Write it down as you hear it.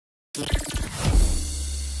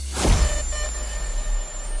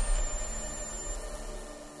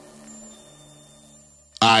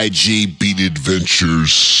IG Beat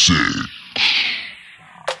Adventures 6.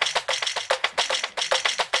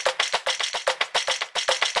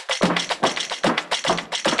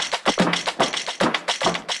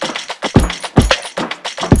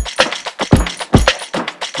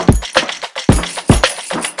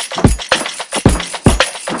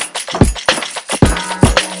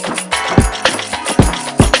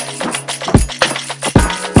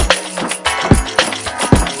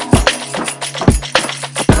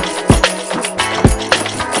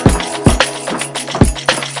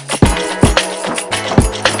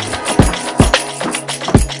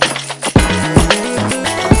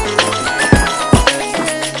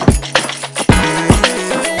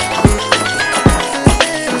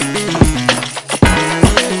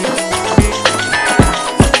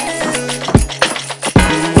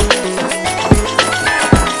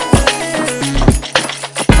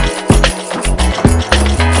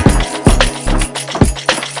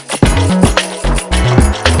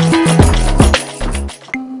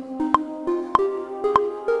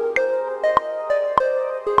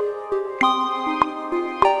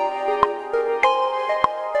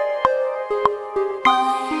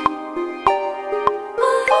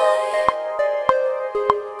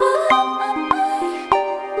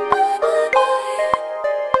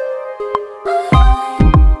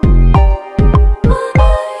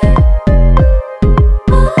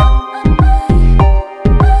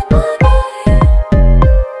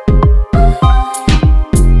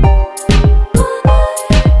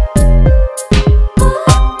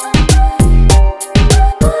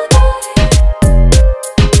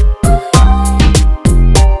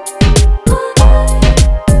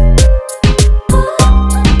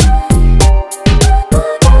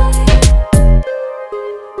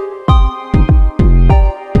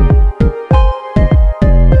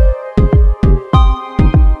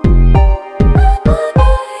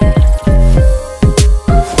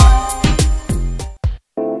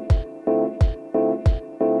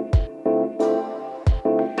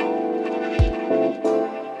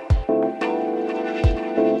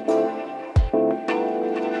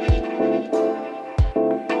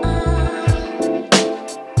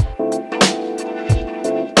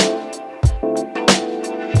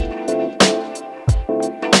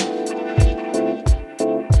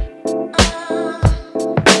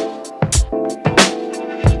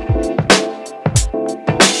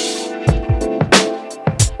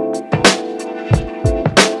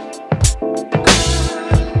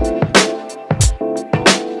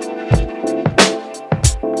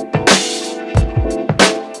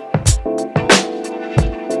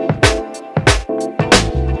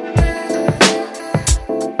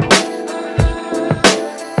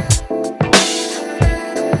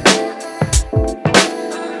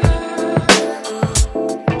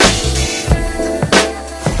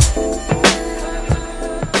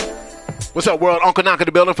 What's up, world? Uncle Knock in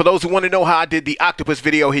the building. For those who want to know how I did the octopus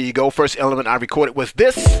video, here you go. First element I recorded was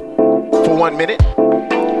this for 1 minute.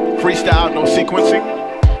 Freestyle, no sequencing.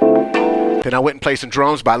 Then I went and played some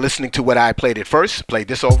drums by listening to what I played at first. Played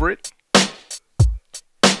this over it.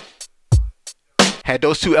 Had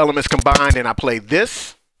those two elements combined, and I played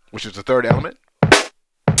this, which is the third element.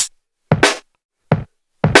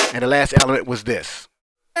 And the last element was this.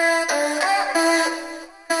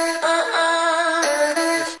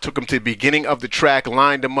 Took them to the beginning of the track,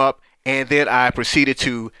 lined them up, and then I proceeded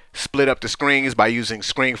to split up the screens by using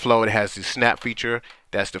ScreenFlow. It has the snap feature.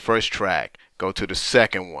 That's the first track. Go to the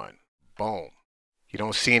second one. Boom. You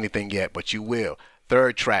don't see anything yet, but you will.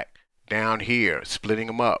 Third track, down here, splitting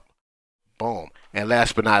them up. Boom. And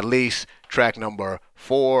last but not least, track number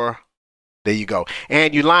 4. There you go.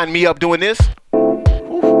 And you line me up doing this.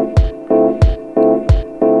 Woo.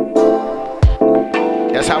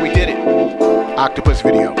 That's how we did it. Octopus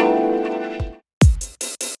video.